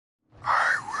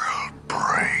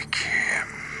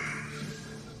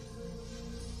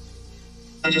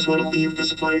just want to leave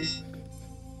this place.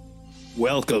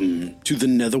 Welcome to the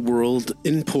Netherworld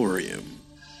Emporium.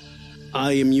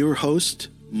 I am your host,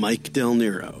 Mike Del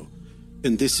Nero,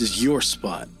 and this is your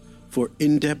spot for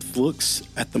in-depth looks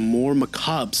at the more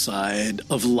macabre side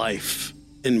of life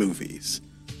in movies,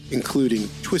 including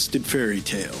twisted fairy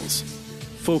tales,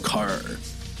 folk horror,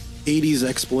 80s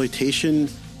exploitation,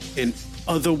 and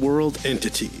otherworld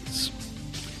entities.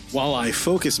 While I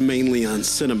focus mainly on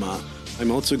cinema, I'm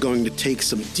also going to take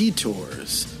some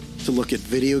detours to look at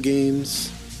video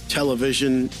games,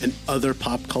 television, and other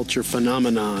pop culture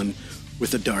phenomenon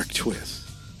with a dark twist.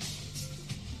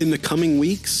 In the coming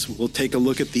weeks, we'll take a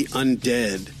look at the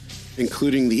undead,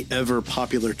 including the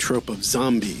ever-popular trope of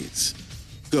zombies,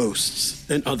 ghosts,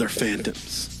 and other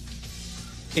phantoms.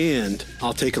 And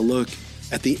I'll take a look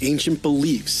at the ancient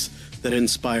beliefs that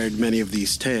inspired many of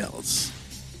these tales.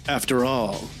 After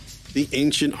all, the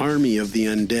ancient army of the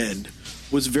undead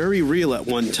was very real at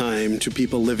one time to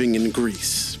people living in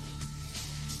Greece.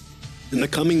 In the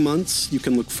coming months, you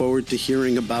can look forward to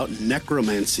hearing about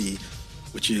necromancy,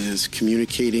 which is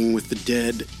communicating with the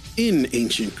dead in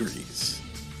ancient Greece,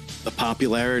 the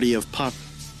popularity of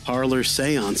parlor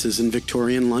seances in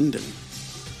Victorian London,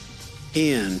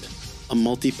 and a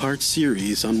multi-part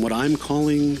series on what I'm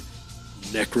calling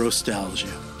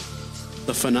necrostalgia,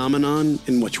 the phenomenon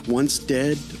in which once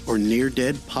dead or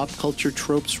near-dead pop culture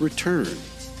tropes return.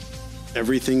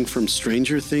 Everything from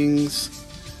Stranger Things,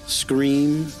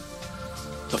 Scream,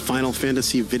 the Final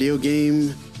Fantasy video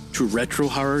game, to retro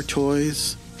horror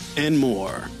toys, and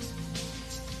more.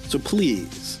 So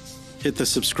please, hit the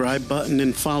subscribe button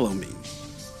and follow me,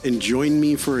 and join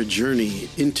me for a journey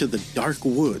into the dark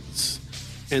woods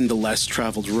and the less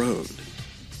traveled road.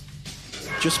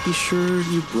 Just be sure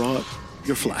you brought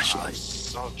your flashlight.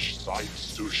 Such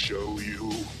sights to show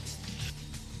you.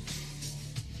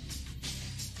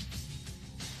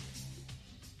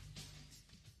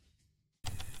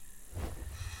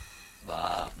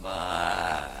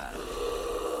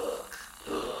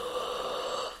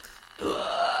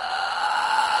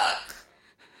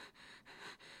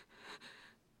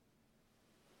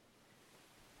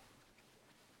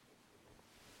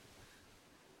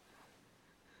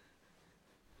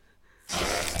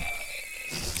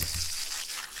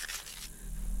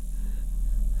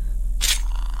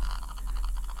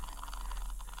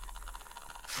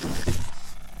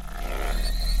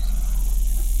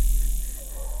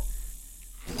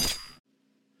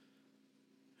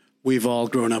 We've all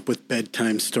grown up with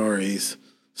bedtime stories,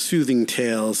 soothing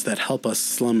tales that help us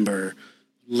slumber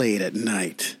late at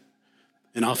night.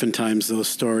 And oftentimes those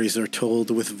stories are told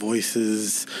with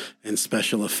voices and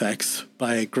special effects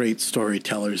by great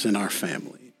storytellers in our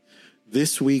family.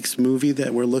 This week's movie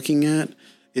that we're looking at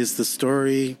is the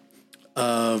story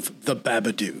of the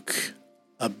Babadook,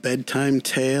 a bedtime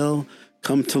tale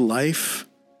come to life,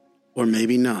 or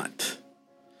maybe not.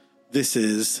 This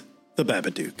is the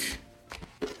Babadook.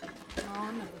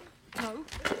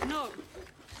 No.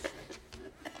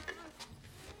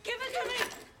 Give it to me!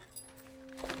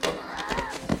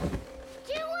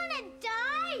 Do you want to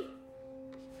die?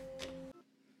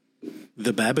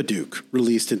 The Babadook,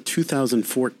 released in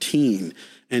 2014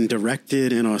 and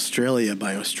directed in Australia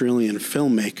by Australian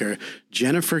filmmaker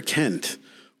Jennifer Kent,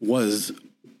 was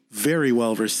very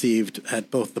well received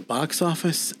at both the box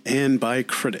office and by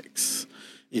critics.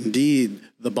 Indeed,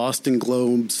 the Boston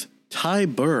Globe's Ty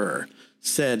Burr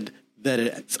said that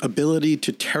its ability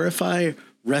to terrify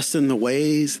rests in the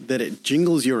ways that it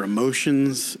jingles your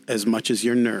emotions as much as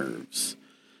your nerves.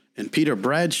 And Peter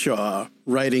Bradshaw,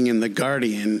 writing in The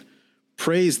Guardian,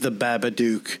 praised the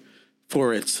Babadook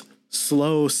for its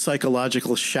slow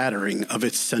psychological shattering of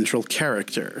its central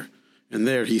character. And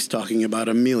there he's talking about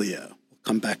Amelia. We'll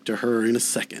come back to her in a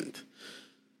second.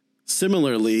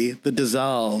 Similarly, The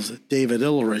Dissolve's David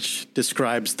Ulrich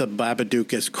describes the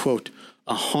Babadook as, quote,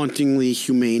 a hauntingly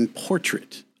humane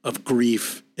portrait of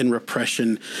grief and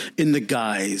repression in the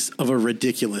guise of a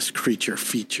ridiculous creature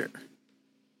feature.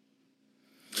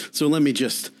 So let me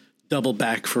just double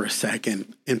back for a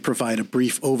second and provide a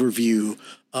brief overview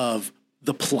of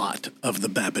the plot of the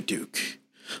Babadook.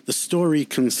 The story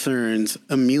concerns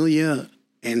Amelia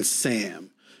and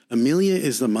Sam. Amelia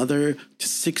is the mother to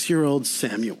 6-year-old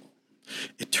Samuel.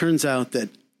 It turns out that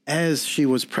as she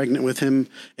was pregnant with him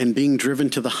and being driven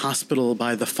to the hospital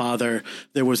by the father,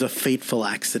 there was a fateful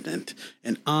accident.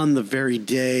 And on the very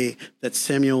day that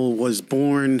Samuel was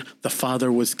born, the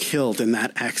father was killed in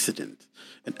that accident.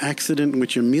 An accident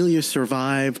which Amelia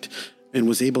survived and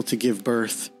was able to give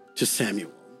birth to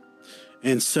Samuel.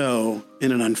 And so,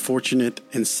 in an unfortunate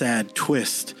and sad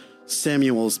twist,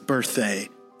 Samuel's birthday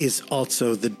is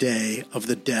also the day of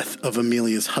the death of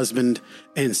Amelia's husband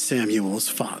and Samuel's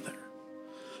father.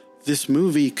 This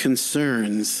movie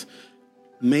concerns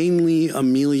mainly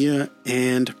Amelia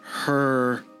and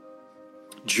her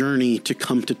journey to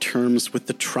come to terms with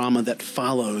the trauma that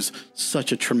follows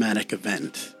such a traumatic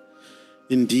event.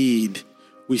 Indeed,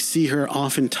 we see her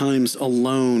oftentimes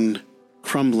alone,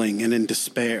 crumbling and in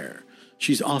despair.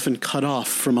 She's often cut off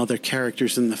from other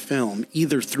characters in the film,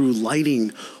 either through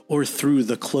lighting or through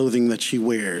the clothing that she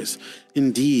wears.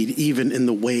 Indeed, even in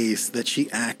the ways that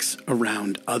she acts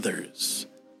around others.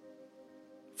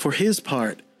 For his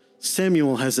part,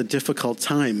 Samuel has a difficult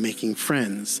time making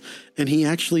friends, and he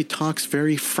actually talks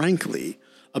very frankly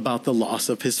about the loss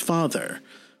of his father,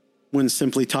 when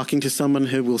simply talking to someone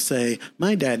who will say,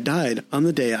 "My dad died on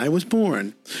the day I was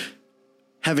born,"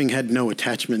 having had no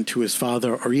attachment to his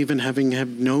father or even having have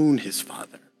known his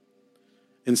father.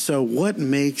 And so what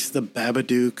makes The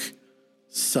Babadook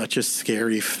such a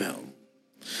scary film?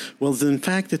 Well, in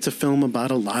fact, it's a film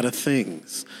about a lot of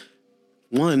things.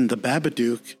 One, the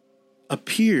Babadook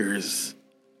appears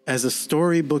as a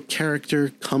storybook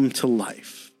character come to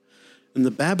life. And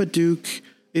the Babadook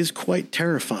is quite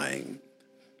terrifying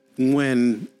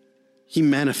when he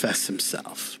manifests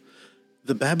himself.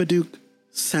 The Babadook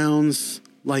sounds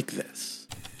like this.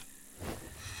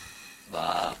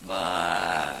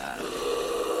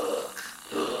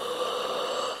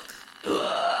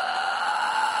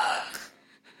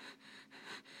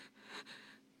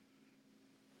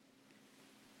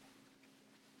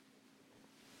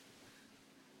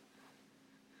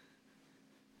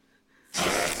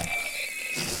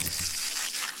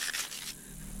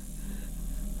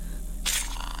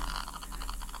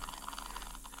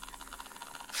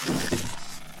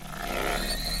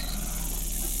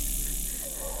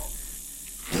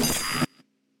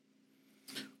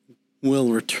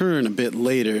 We'll return a bit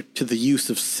later to the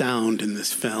use of sound in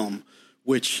this film,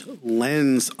 which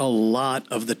lends a lot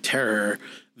of the terror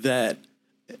that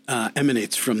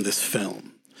emanates from this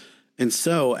film. And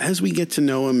so, as we get to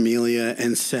know Amelia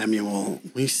and Samuel,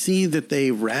 we see that they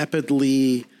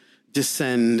rapidly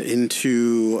descend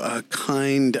into a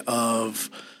kind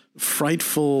of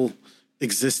frightful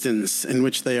existence in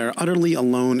which they are utterly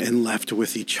alone and left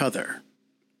with each other.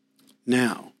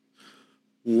 Now,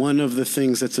 one of the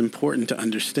things that's important to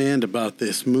understand about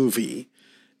this movie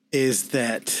is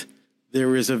that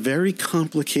there is a very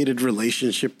complicated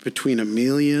relationship between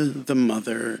Amelia, the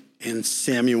mother, and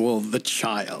Samuel, the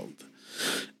child.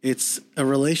 It's a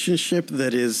relationship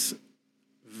that is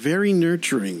very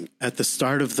nurturing at the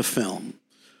start of the film,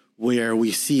 where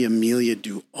we see Amelia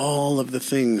do all of the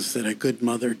things that a good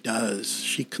mother does.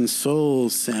 She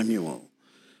consoles Samuel,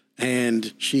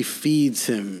 and she feeds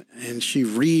him, and she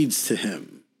reads to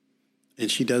him, and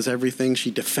she does everything.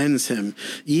 She defends him,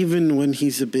 even when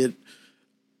he's a bit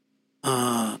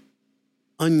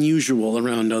unusual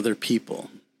around other people.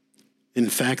 In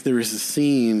fact, there is a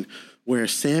scene where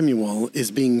Samuel is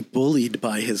being bullied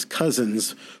by his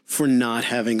cousins for not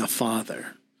having a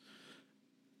father.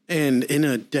 And in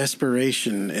a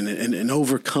desperation and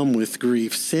overcome with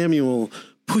grief, Samuel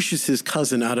pushes his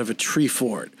cousin out of a tree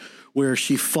fort where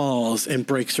she falls and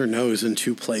breaks her nose in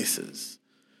 2 places.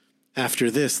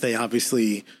 After this, they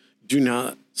obviously do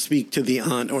not speak to the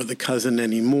aunt or the cousin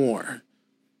anymore.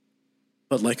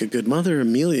 But like a good mother,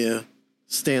 Amelia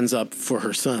stands up for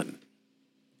her son.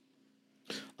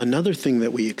 Another thing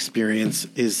that we experience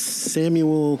is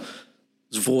Samuel's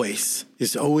voice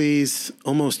is always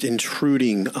almost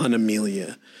intruding on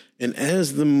Amelia. And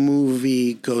as the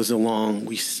movie goes along,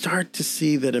 we start to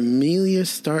see that Amelia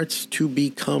starts to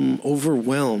become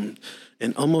overwhelmed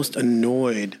and almost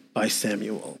annoyed by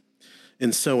Samuel.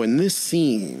 And so in this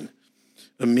scene,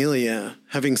 Amelia,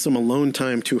 having some alone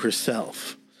time to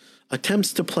herself,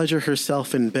 attempts to pleasure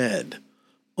herself in bed,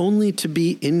 only to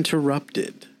be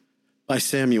interrupted by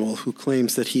Samuel, who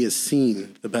claims that he has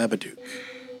seen the Babadook.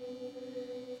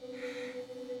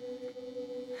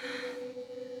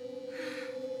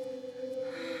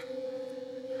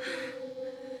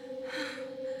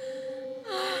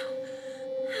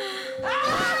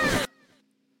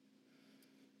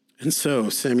 And so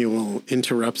Samuel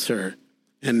interrupts her,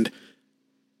 and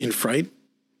in fright,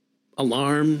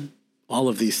 alarm, all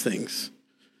of these things,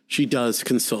 she does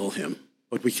console him,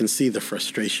 but we can see the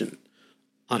frustration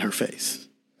on her face.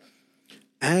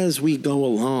 As we go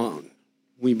along,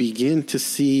 we begin to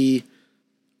see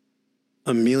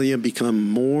Amelia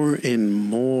become more and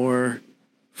more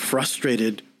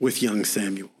frustrated with young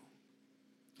Samuel.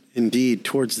 Indeed,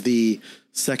 towards the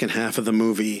second half of the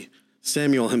movie,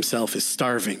 Samuel himself is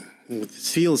starving. It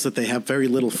feels that they have very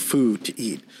little food to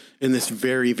eat in this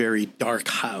very, very dark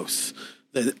house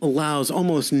that allows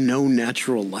almost no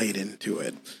natural light into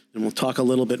it. And we'll talk a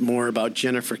little bit more about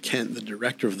Jennifer Kent, the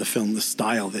director of the film, the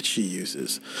style that she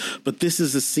uses. But this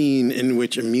is a scene in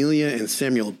which Amelia and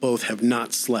Samuel both have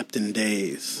not slept in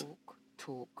days.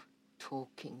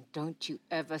 Talking. Don't you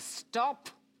ever stop.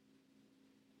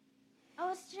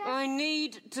 I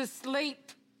need to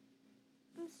sleep.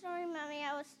 I'm sorry, Mommy.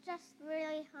 I was just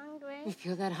really hungry. If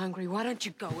you're that hungry, why don't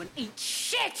you go and eat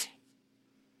shit?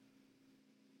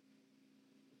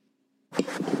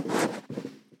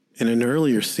 In an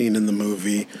earlier scene in the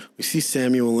movie, we see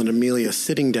Samuel and Amelia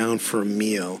sitting down for a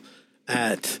meal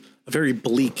at a very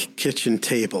bleak kitchen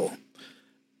table.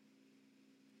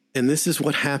 And this is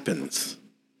what happens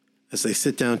as they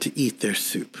sit down to eat their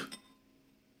soup.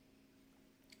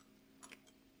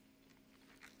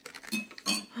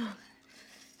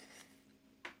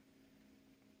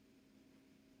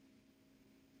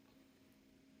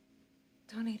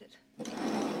 Don't eat it.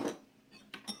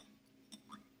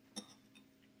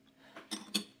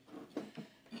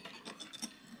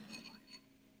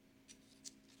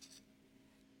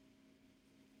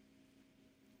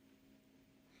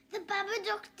 The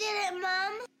Babadook did it,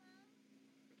 Mom.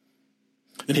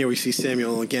 And here we see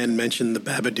Samuel again mention the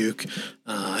Babadook.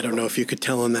 I don't know if you could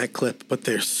tell in that clip, but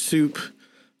their soup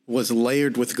was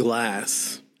layered with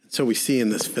glass. So we see in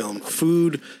this film,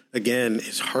 food, again,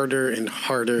 is harder and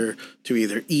harder to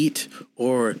either eat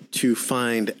or to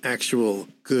find actual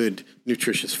good,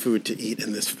 nutritious food to eat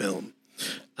in this film.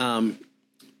 And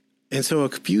so a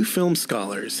few film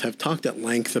scholars have talked at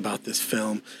length about this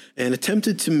film and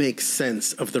attempted to make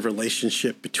sense of the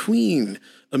relationship between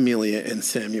Amelia and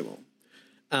Samuel.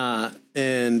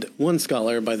 And one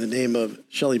scholar by the name of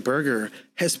Shelley Berger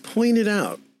has pointed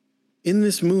out in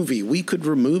this movie, we could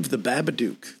remove the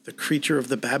Babadook, the creature of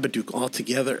the Babadook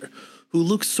altogether, who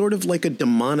looks sort of like a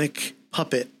demonic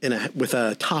puppet with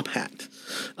a top hat.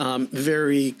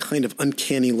 Very kind of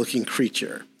uncanny looking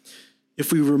creature.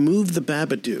 If we remove the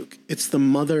Babadook, it's the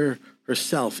mother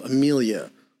herself, Amelia,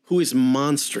 who is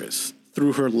monstrous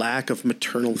through her lack of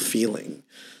maternal feeling.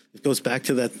 It goes back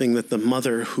to that thing that the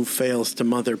mother who fails to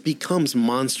mother becomes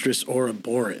monstrous or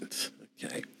abhorrent.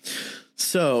 Okay.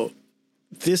 So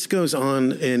this goes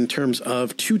on in terms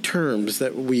of two terms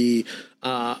that we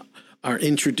are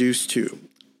introduced to.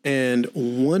 And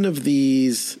one of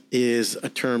these is a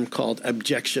term called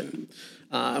abjection,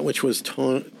 which was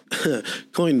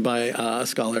coined by a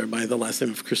scholar by the last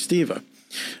name of Kristeva.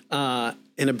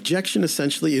 An abjection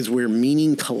essentially is where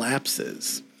meaning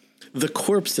collapses. The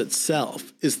corpse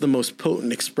itself is the most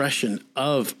potent expression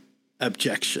of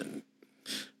abjection.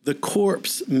 The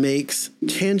corpse makes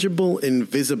tangible and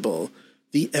visible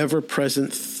the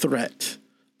ever-present threat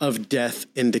of death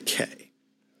and decay.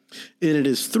 And it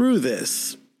is through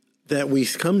this that we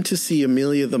come to see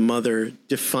Amelia the mother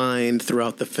defined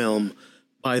throughout the film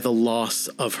by the loss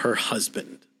of her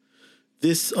husband.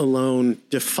 This alone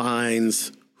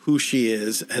defines who she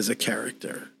is as a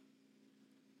character.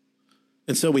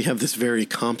 And so we have this very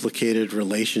complicated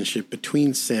relationship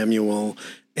between Samuel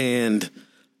and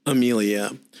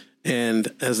Amelia.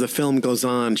 And as the film goes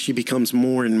on, she becomes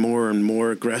more and more and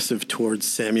more aggressive towards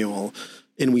Samuel.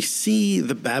 And we see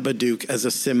the Babadook as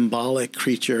a symbolic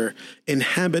creature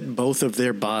inhabit both of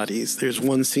their bodies. There's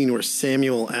one scene where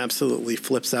Samuel absolutely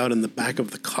flips out in the back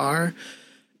of the car.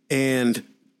 And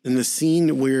in the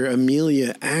scene where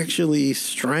Amelia actually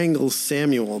strangles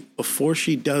Samuel, before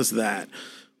she does that,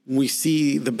 we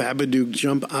see the Babadook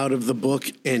jump out of the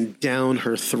book and down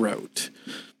her throat.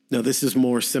 Now, this is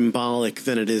more symbolic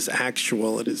than it is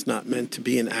actual. It is not meant to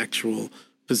be an actual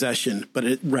possession, but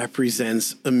it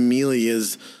represents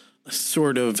Amelia's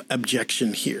sort of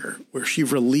abjection here, where she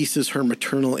releases her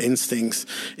maternal instincts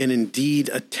and indeed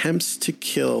attempts to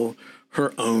kill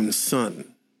her own son.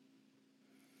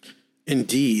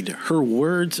 Indeed, her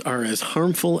words are as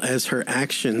harmful as her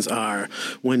actions are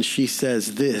when she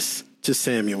says this to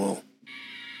Samuel.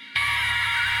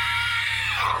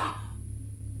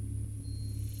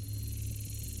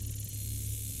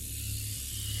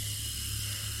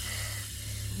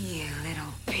 You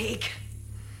little pig.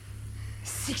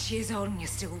 6 years old and you're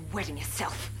still wetting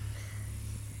yourself.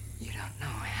 You don't know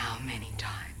how many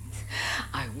times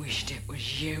I wished it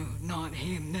was you, not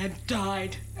him, that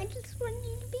died. I just want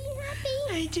you to be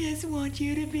happy. I just want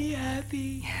you to be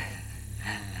happy.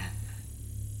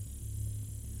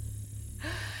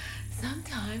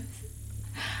 Sometimes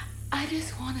I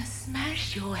just want to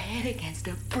smash your head against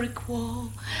a brick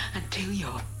wall until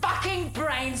your fucking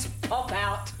brains pop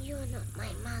out. You're not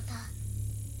my mother.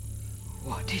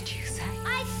 What did you say?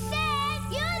 I said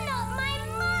you're not my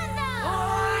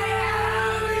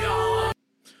mother.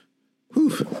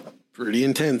 Whew, pretty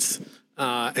intense.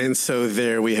 And so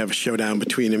there we have a showdown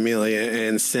between Amelia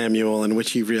and Samuel, in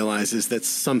which he realizes that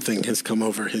something has come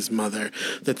over his mother,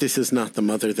 that this is not the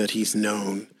mother that he's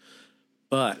known.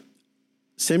 But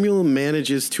Samuel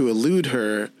manages to elude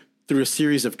her through a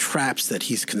series of traps that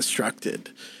he's constructed.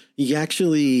 He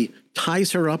actually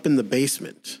ties her up in the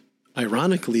basement,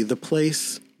 ironically, the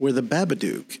place where the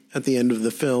Babadook at the end of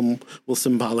the film will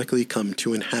symbolically come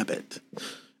to inhabit.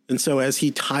 And so as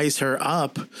he ties her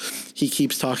up, he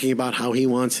keeps talking about how he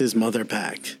wants his mother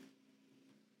back.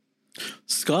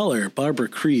 Scholar Barbara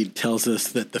Creed tells us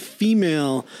that the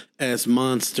female as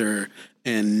monster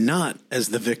and not as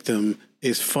the victim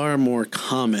is far more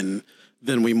common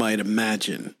than we might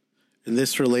imagine. And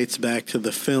this relates back to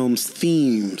the film's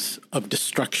themes of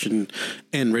destruction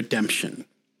and redemption.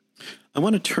 I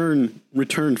want to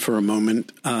return for a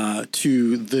moment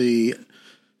to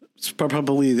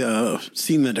probably the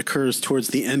scene that occurs towards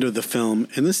the end of the film.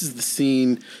 And this is the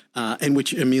scene in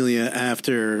which Amelia,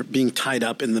 after being tied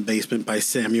up in the basement by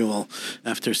Samuel,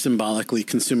 after symbolically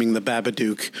consuming the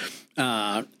Babadook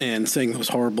and saying those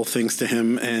horrible things to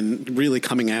him and really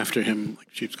coming after him like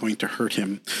she was going to hurt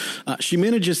him, she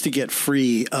manages to get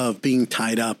free of being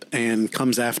tied up and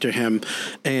comes after him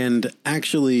and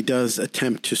actually does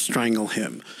attempt to strangle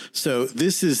him. So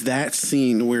this is that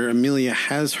scene where Amelia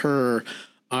has her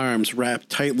arms wrapped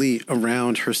tightly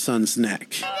around her son's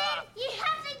neck. You have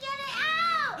to get it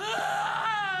out!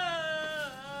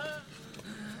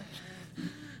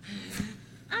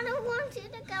 I don't want you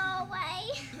to go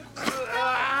away.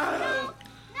 No!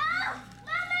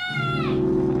 Mommy!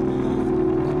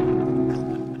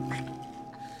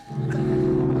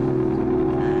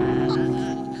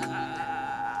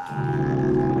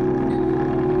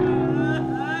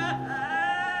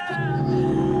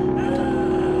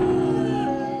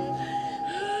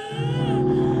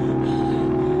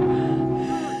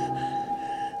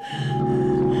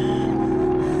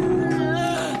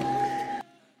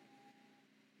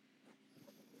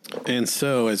 And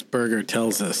so, as Berger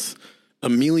tells us,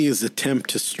 Amelia's attempt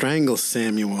to strangle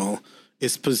Samuel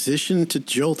is positioned to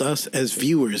jolt us as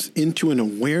viewers into an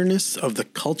awareness of the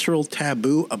cultural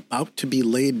taboo about to be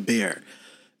laid bare,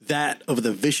 that of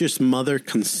the vicious mother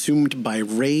consumed by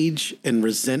rage and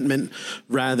resentment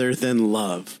rather than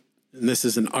love. And this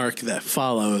is an arc that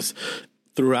follows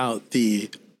throughout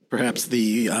perhaps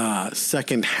the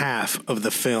second half of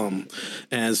the film,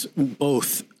 as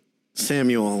both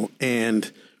Samuel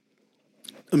and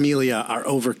Amelia are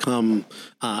overcome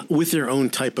with their own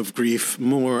type of grief.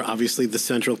 More obviously the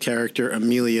central character,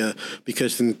 Amelia,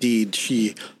 because indeed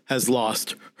she has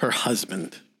lost her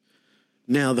husband.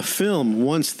 Now, the film,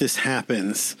 once this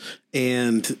happens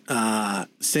and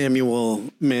Samuel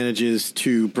manages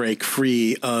to break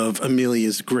free of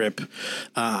Amelia's grip,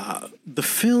 the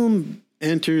film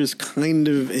enters kind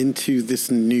of into this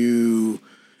new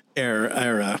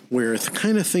era where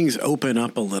kind of things open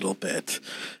up a little bit.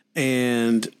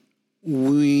 And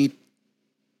the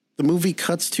movie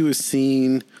cuts to a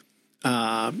scene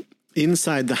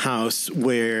inside the house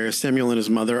where Samuel and his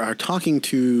mother are talking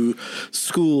to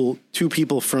two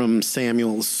people from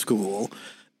Samuel's school.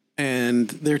 And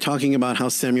they're talking about how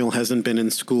Samuel hasn't been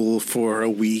in school for a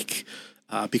week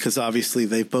because obviously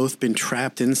they've both been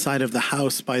trapped inside of the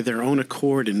house by their own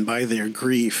accord and by their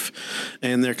grief.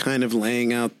 And they're kind of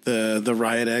laying out the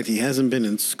riot act. He hasn't been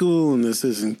in school and this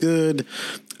isn't good.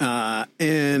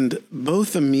 And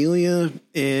both Amelia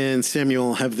and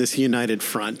Samuel have this united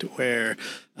front where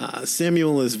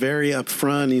Samuel is very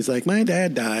upfront. He's like, my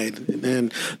dad died.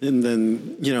 And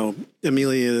then,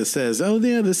 Amelia says, oh,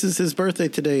 yeah, this is his birthday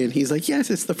today. And he's like, yes,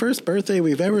 it's the first birthday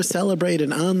we've ever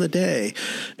celebrated on the day.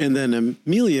 And then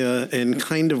Amelia, and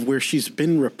kind of where she's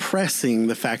been repressing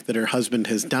the fact that her husband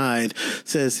has died,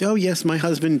 says, oh, yes, my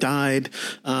husband died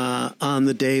on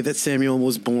the day that Samuel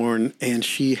was born. And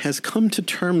she has come to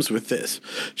terms with this.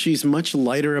 She's much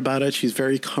lighter about it. She's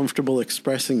very comfortable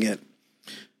expressing it.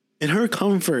 And her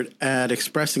comfort at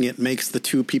expressing it makes the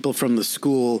two people from the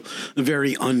school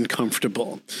very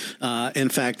uncomfortable. In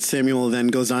fact, Samuel then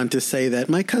goes on to say that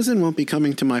my cousin won't be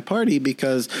coming to my party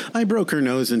because I broke her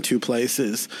nose in two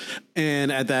places.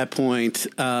 And at that point,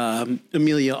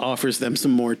 Amelia offers them some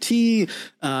more tea.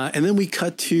 And then we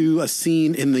cut to a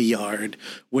scene in the yard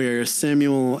where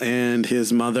Samuel and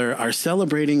his mother are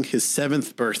celebrating his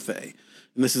 7th birthday.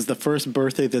 And this is the first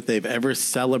birthday that they've ever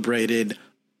celebrated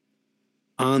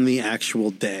on the actual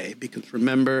day, because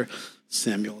remember,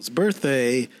 Samuel's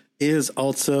birthday is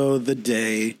also the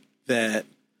day that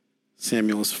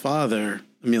Samuel's father,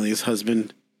 Amelia's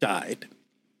husband, died.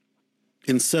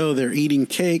 And so they're eating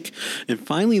cake, and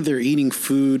finally they're eating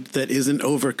food that isn't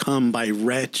overcome by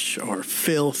retch or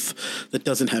filth, that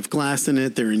doesn't have glass in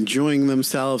it. They're enjoying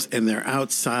themselves, and they're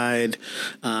outside,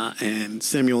 and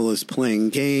Samuel is playing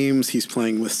games. He's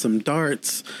playing with some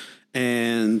darts,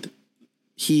 and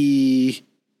he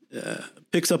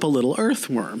picks up a little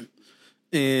earthworm.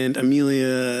 And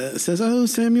Amelia says, "Oh,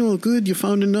 Samuel, good, you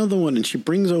found another one." And she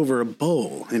brings over a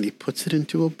bowl, and he puts it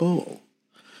into a bowl.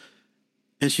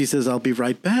 And she says, "I'll be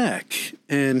right back."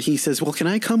 And he says, "Well, can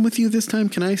I come with you this time?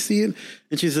 Can I see it?"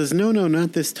 And she says, "No,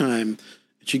 not this time."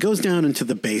 And she goes down into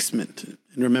the basement.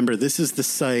 And remember, this is the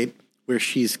site where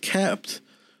she's kept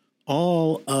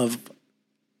all of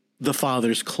the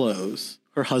father's clothes,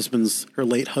 her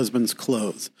late husband's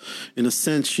clothes. In a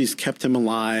sense, she's kept him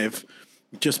alive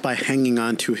just by hanging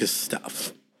on to his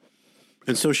stuff.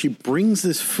 And so she brings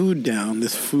this food down,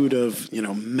 this food of,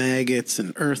 maggots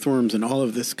and earthworms and all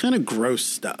of this kind of gross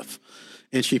stuff.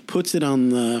 And she puts it on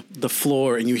the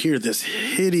floor, and you hear this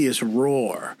hideous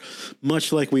roar,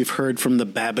 much like we've heard from the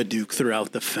Babadook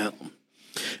throughout the film.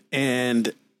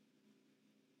 And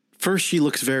first she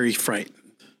looks very frightened,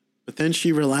 but then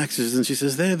she relaxes and she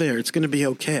says, there, it's going to be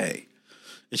okay.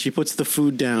 And she puts the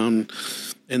food down,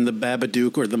 and the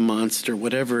Babadook or the monster,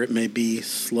 whatever it may be,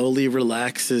 slowly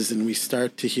relaxes, and we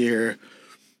start to hear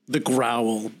the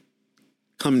growl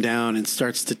come down and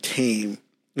starts to tame.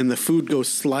 And the food goes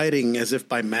sliding as if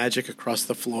by magic across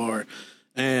the floor,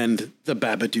 and the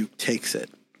Babadook takes it.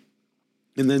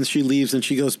 And then she leaves, and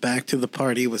she goes back to the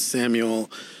party with Samuel,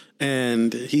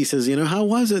 and he says, "How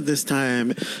was it this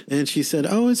time?" And she said,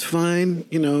 "Oh, it's fine."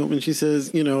 And she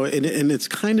says, and it's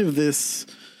kind of this...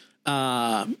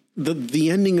 The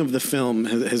ending of the film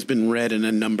has been read in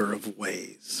a number of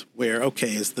ways, where,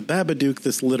 okay, is the Babadook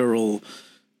this literal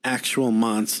actual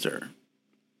monster?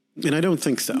 And I don't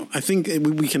think so. I think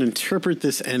we can interpret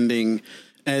this ending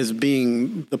as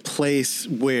being the place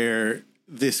where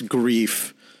this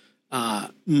grief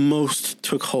most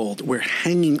took hold. We're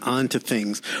hanging on to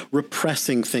things,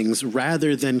 repressing things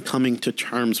rather than coming to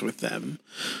terms with them,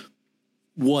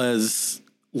 was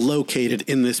located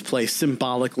in this place,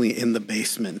 symbolically in the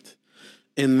basement.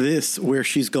 In this, where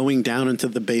she's going down into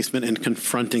the basement and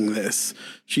confronting this,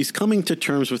 she's coming to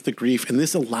terms with the grief, and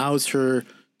this allows her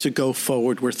to go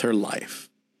forward with her life.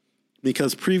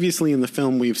 Because previously in the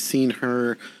film, we've seen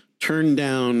her turn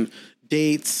down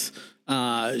dates.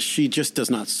 She just does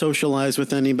not socialize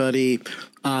with anybody.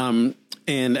 And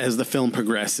as the film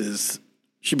progresses,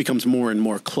 she becomes more and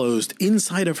more closed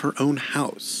inside of her own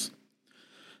house.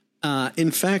 In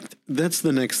fact, that's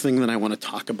the next thing that I want to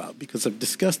talk about, because I've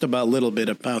discussed a little bit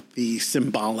about the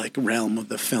symbolic realm of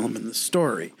the film and the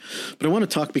story. But I want to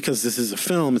talk, because this is a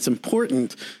film, it's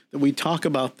important that we talk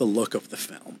about the look of the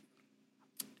film.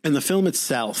 And the film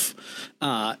itself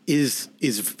is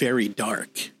very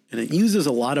dark, and it uses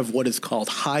a lot of what is called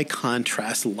high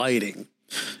contrast lighting.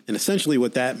 And essentially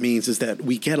what that means is that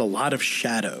we get a lot of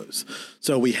shadows.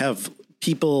 So we have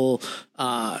people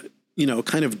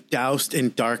kind of doused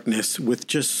in darkness with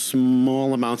just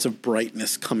small amounts of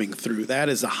brightness coming through. That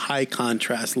is a high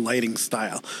contrast lighting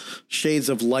style. Shades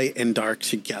of light and dark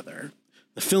together.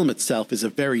 The film itself is a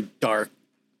very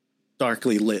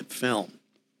darkly lit film.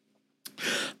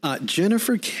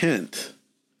 Jennifer Kent,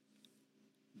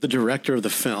 the director of the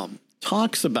film,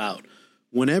 talks about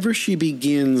whenever she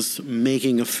begins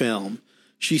making a film,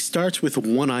 she starts with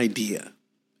one idea.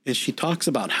 And she talks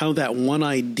about how that one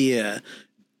idea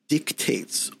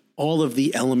dictates all of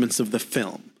the elements of the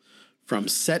film, from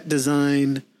set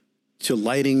design to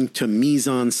lighting to mise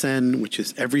en scène, which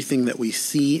is everything that we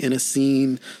see in a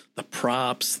scene, the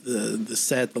props, the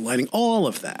set, the lighting, all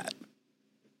of that.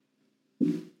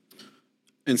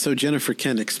 And so Jennifer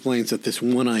Kent explains that this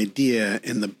one idea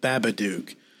in the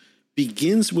Babadook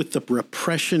begins with the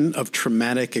repression of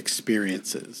traumatic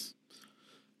experiences.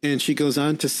 And she goes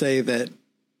on to say that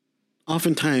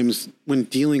oftentimes when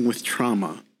dealing with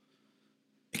trauma,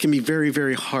 it can be very,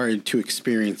 very hard to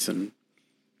experience them,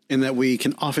 and that we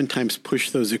can oftentimes push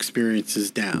those experiences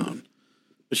down.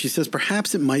 But she says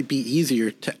perhaps it might be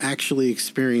easier to actually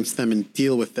experience them and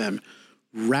deal with them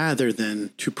rather than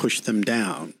to push them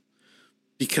down.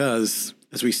 Because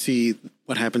as we see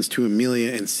what happens to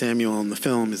Amelia and Samuel in the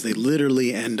film, is they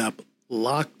literally end up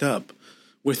locked up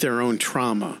with their own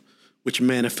trauma, which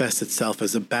manifests itself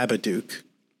as a Babadook.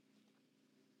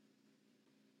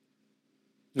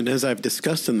 And as I've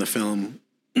discussed in the film,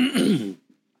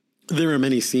 there are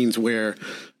many scenes where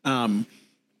Amelia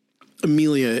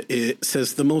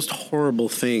says the most horrible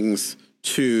things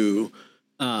to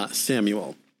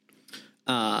Samuel.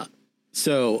 And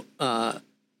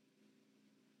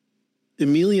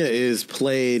Emilia is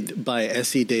played by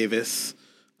Essie Davis,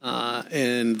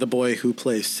 and the boy who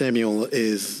plays Samuel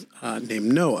is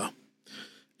named Noah.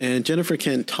 And Jennifer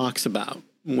Kent talks about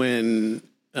when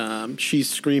she's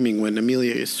screaming, when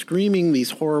Emilia is screaming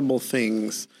these horrible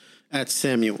things at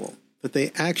Samuel, that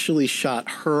they actually shot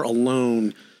her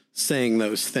alone saying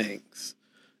those things.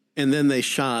 And then they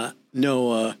shot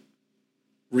Noah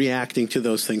reacting to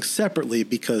those things separately,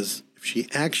 because if she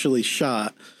actually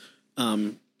shot,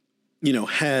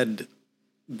 had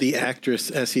the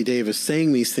actress Essie Davis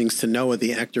saying these things to Noah,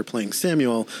 the actor playing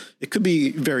Samuel, it could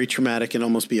be very traumatic and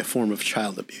almost be a form of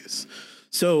child abuse.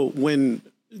 So when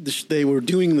they were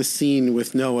doing the scene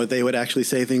with Noah, they would actually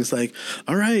say things like,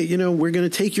 all right, we're going to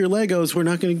take your Legos. We're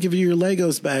not going to give you your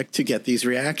Legos back, to get these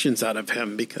reactions out of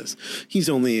him, because he's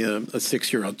only a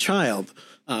 6-year-old child.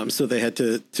 So they had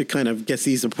to kind of get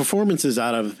these performances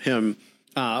out of him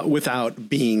without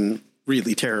being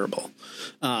really terrible.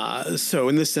 So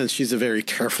in this sense, she's a very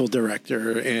careful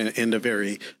director and a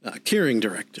very caring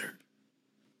director.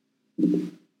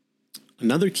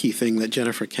 Another key thing that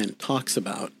Jennifer Kent talks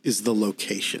about is the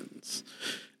locations.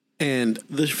 And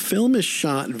the film is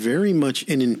shot very much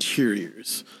in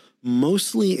interiors,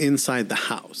 mostly inside the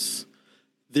house.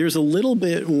 There's a little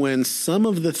bit when some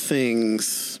of the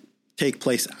things take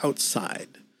place outside,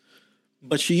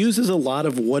 but she uses a lot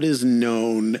of what is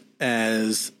known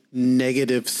as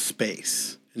negative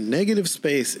space. And negative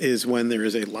space is when there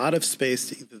is a lot of space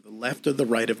to either the left or the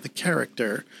right of the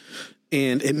character.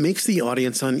 And it makes the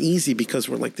audience uneasy, because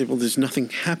we're like, well, there's nothing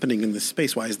happening in this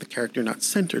space. Why is the character not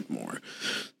centered more?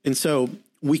 And so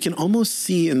we can almost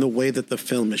see in the way that the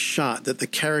film is shot that the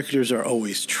characters are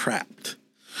always trapped,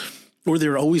 or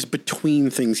they're always between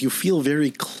things. You feel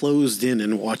very closed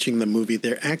in watching the movie.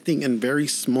 They're acting in very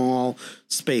small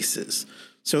spaces.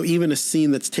 So even a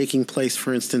scene that's taking place,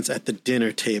 for instance, at the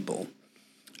dinner table,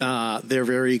 they're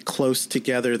very close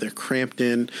together. They're cramped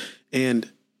in. And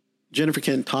Jennifer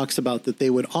Kent talks about that they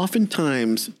would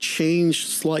oftentimes change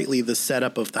slightly the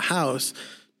setup of the house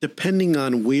depending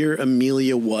on where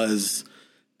Emilia was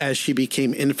as she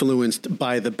became influenced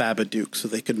by the Babadook. So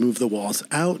they could move the walls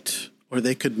out, or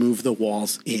they could move the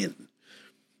walls in.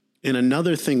 And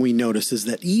another thing we notice is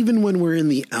that even when we're in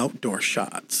the outdoor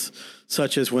shots,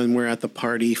 such as when we're at the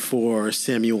party for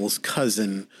Samuel's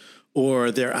cousin,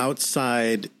 or they're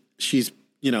outside, she's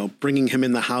bringing him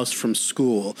in the house from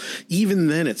school, even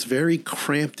then it's very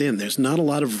cramped in. There's not a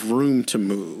lot of room to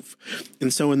move.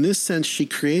 And so in this sense, she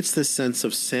creates this sense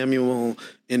of Samuel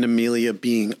and Emilia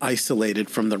being isolated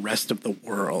from the rest of the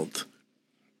world.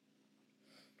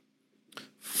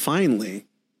 Finally,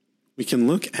 we can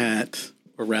look at,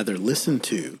 or rather listen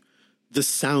to, the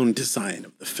sound design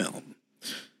of the film.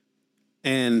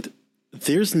 And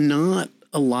there's not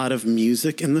a lot of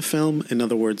music in the film. In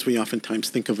other words, we oftentimes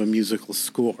think of a musical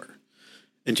score.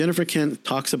 And Jennifer Kent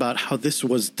talks about how this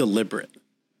was deliberate.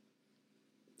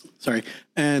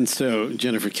 And so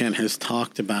Jennifer Kent has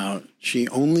talked about she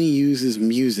only uses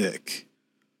music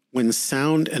when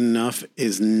sound enough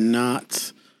is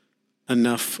not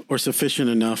enough or sufficient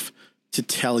enough to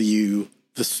tell you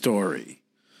the story.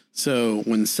 So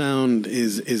when sound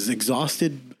is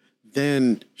exhausted,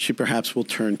 then she perhaps will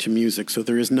turn to music. So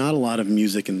there is not a lot of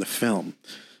music in the film.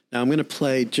 Now I'm going to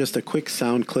play just a quick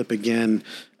sound clip again.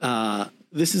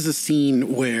 This is a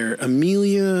scene where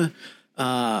Emilia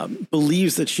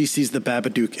believes that she sees the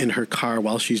Babadook in her car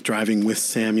while she's driving with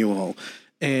Samuel,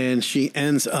 and she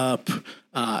ends up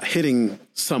hitting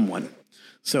someone.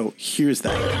 So here's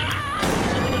that.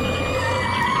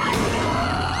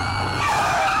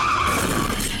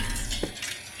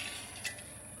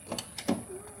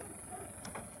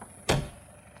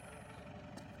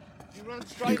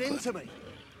 Straight into me.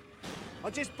 I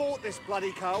just bought this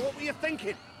bloody car. What were you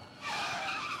thinking?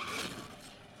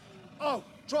 Oh,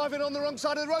 driving on the wrong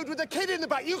side of the road with a kid in the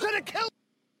back. You could have killed.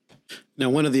 Now,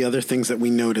 one of the other things that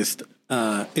we noticed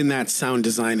in that sound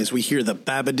design is we hear the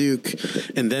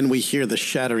Babadook, and then we hear the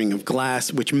shattering of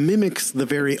glass, which mimics the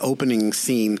very opening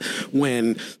scene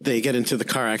when they get into the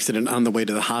car accident on the way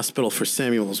to the hospital for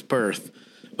Samuel's birth.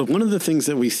 But one of the things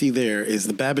that we see there is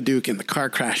the Babadook and the car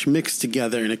crash mixed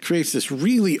together, and it creates this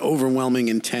really overwhelming,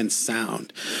 intense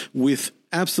sound with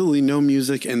absolutely no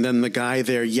music, and then the guy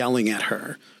there yelling at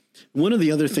her. One of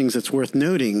the other things that's worth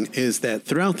noting is that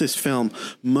throughout this film,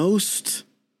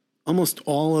 almost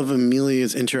all of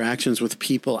Emilia's interactions with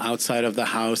people outside of the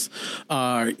house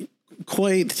are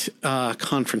quite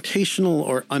confrontational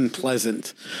or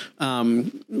unpleasant.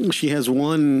 She has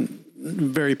one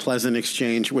very pleasant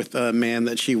exchange with a man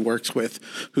that she works with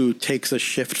who takes a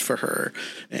shift for her,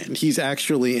 and he's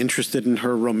actually interested in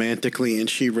her romantically, and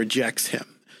she rejects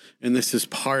him. And this is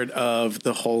part of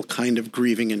the whole kind of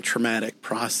grieving and traumatic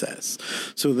process.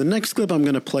 So the next clip I'm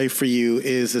going to play for you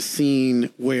is a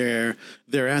scene where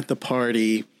they're at the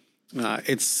party.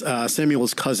 It's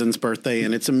Samuel's cousin's birthday,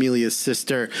 and it's Amelia's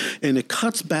sister. And it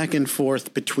cuts back and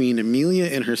forth between Amelia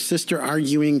and her sister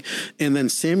arguing, and then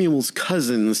Samuel's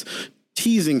cousins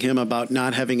teasing him about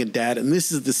not having a dad. And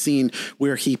this is the scene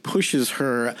where he pushes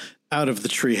her out of the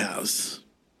treehouse.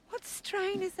 What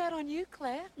strain is that on you,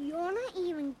 Claire? You're not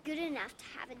even good enough to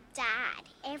have a dad.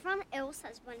 Everyone else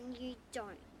has one, you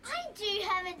don't. I do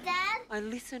have a dad. I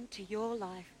listen to your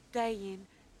life day in,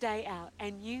 day out,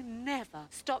 and you never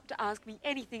stop to ask me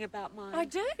anything about mine. I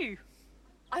do.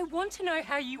 I want to know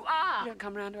how you are. You don't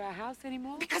come round to our house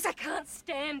anymore? Because I can't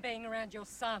stand being around your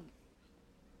son.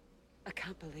 I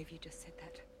can't believe you just said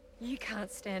that. You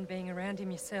can't stand being around him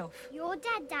yourself. Your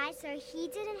dad died so he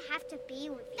didn't have to be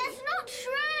with you. That's not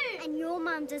true! And your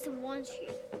mum doesn't want you.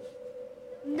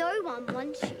 No one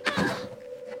wants you.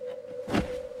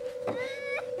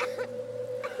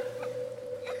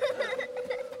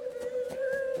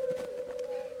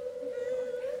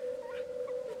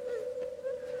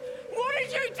 What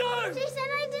did you do? She said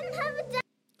I didn't have a dad.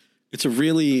 It's a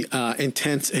really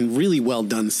intense and really well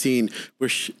done scene where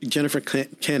Jennifer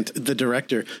Kent, the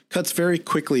director, cuts very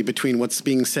quickly between what's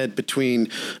being said between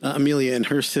Amelia and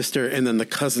her sister and then the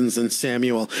cousins and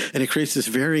Samuel. And it creates this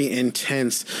very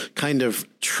intense kind of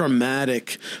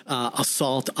traumatic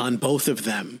assault on both of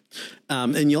them.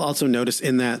 And you'll also notice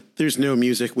in that there's no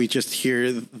music. We just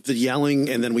hear the yelling,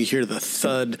 and then we hear the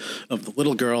thud of the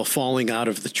little girl falling out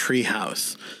of the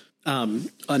treehouse.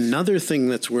 Another thing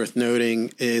that's worth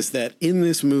noting is that in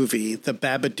this movie, the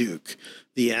Babadook,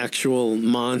 the actual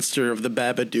monster of the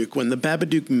Babadook, when the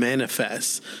Babadook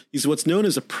manifests, is what's known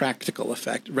as a practical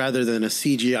effect rather than a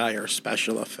CGI or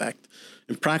special effect.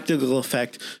 And practical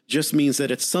effect just means that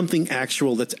it's something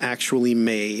actual that's actually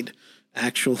made.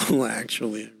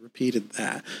 Actually, repeated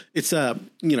that. It's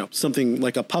something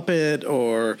like a puppet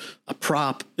or a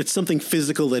prop. It's something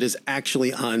physical that is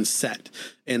actually on set.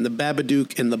 And the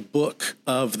Babadook and the book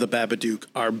of the Babadook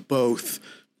are both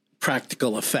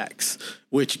practical effects,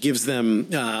 which gives them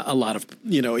a lot of,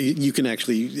 you can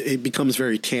actually, it becomes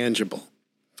very tangible.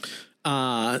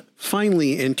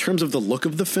 Finally, in terms of the look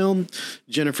of the film,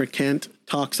 Jennifer Kent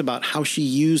talks about how she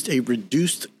used a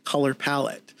reduced color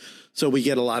palette. So we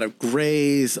get a lot of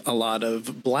grays, a lot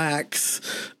of blacks.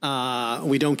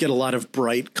 We don't get a lot of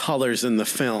bright colors in the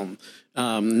film,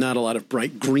 not a lot of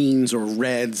bright greens or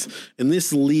reds. And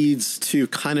this leads to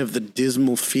kind of the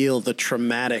dismal feel, the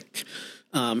traumatic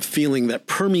feeling that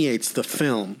permeates the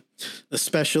film,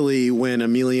 especially when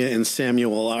Amelia and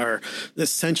Samuel are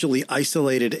essentially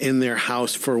isolated in their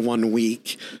house for 1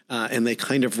 week, and they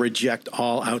kind of reject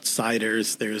all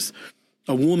outsiders. There's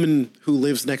a woman who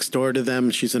lives next door to them.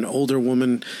 She's an older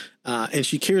woman, and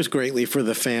she cares greatly for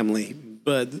the family.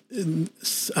 But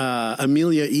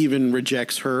Amelia even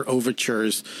rejects her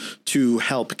overtures to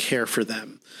help care for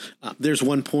them. There's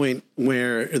one point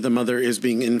where the mother is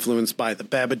being influenced by the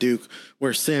Babadook,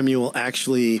 where Samuel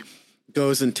actually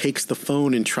goes and takes the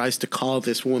phone and tries to call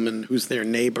this woman who's their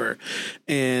neighbor.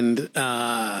 And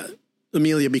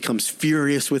Amelia becomes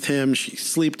furious with him. She's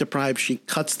sleep deprived. She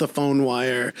cuts the phone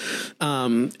wire.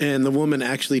 And the woman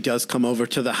actually does come over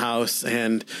to the house,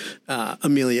 and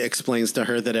Amelia explains to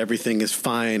her that everything is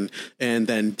fine and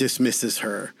then dismisses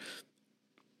her.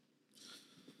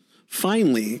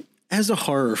 Finally, as a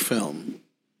horror film,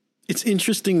 it's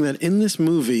interesting that in this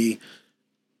movie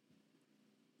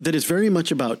that is very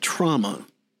much about trauma,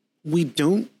 we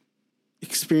don't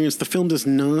experience, the film does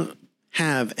not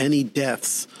have any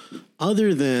deaths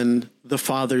other than the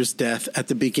father's death at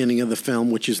the beginning of the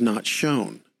film, which is not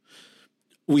shown.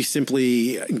 We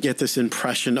simply get this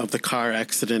impression of the car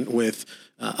accident with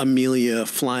Amelia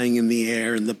flying in the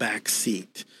air in the back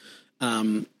seat.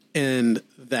 And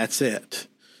that's it.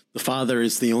 The father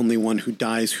is the only one who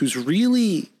dies, who's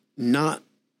really not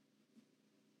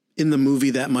in the movie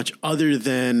that much other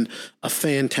than a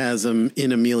phantasm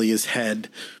in Amelia's head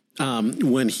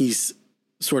when he's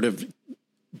sort of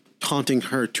taunting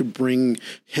her to bring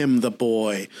him the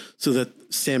boy so that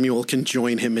Samuel can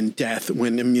join him in death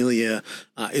when Amelia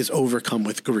is overcome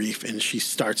with grief and she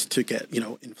starts to get,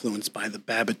 influenced by the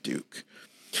Babadook.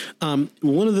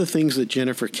 One of the things that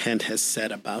Jennifer Kent has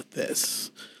said about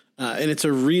this, and it's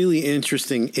a really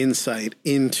interesting insight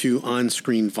into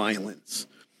on-screen violence,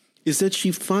 is that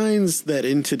she finds that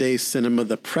in today's cinema,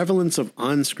 the prevalence of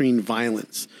on-screen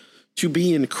violence to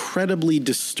be incredibly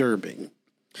disturbing.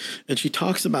 And she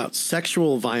talks about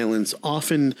sexual violence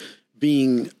often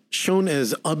being shown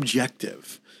as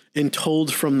objective and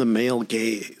told from the male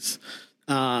gaze.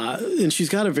 And she's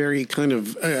got a very kind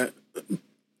of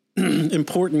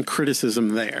important criticism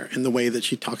there in the way that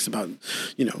she talks about,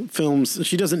 films.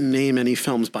 She doesn't name any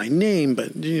films by name,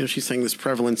 but, she's saying this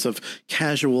prevalence of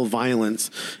casual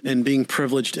violence and being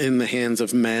privileged in the hands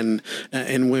of men,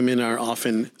 and women are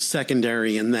often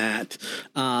secondary in that.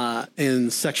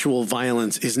 And sexual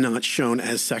violence is not shown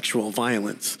as sexual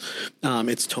violence.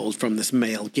 It's told from this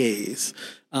male gaze.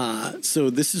 So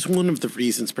this is one of the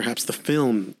reasons perhaps the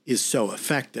film is so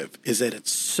effective, is that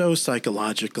it's so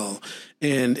psychological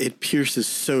and it pierces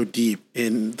so deep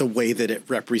in the way that it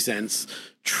represents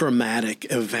traumatic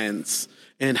events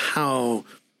and how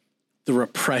the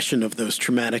repression of those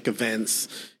traumatic events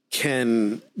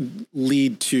can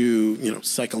lead to,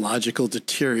 psychological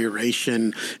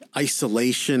deterioration,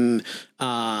 isolation,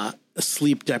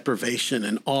 sleep deprivation,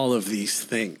 and all of these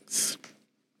things.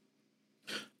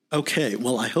 Okay,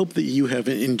 well, I hope that you have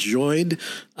enjoyed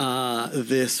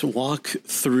this walk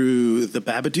through the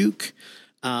Babadook.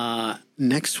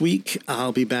 Next week,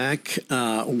 I'll be back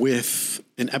with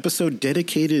an episode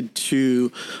dedicated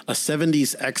to a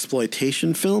 70s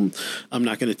exploitation film. I'm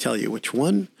not going to tell you which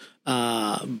one,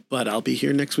 but I'll be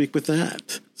here next week with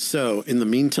that. So in the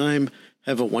meantime,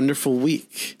 have a wonderful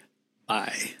week.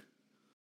 Bye.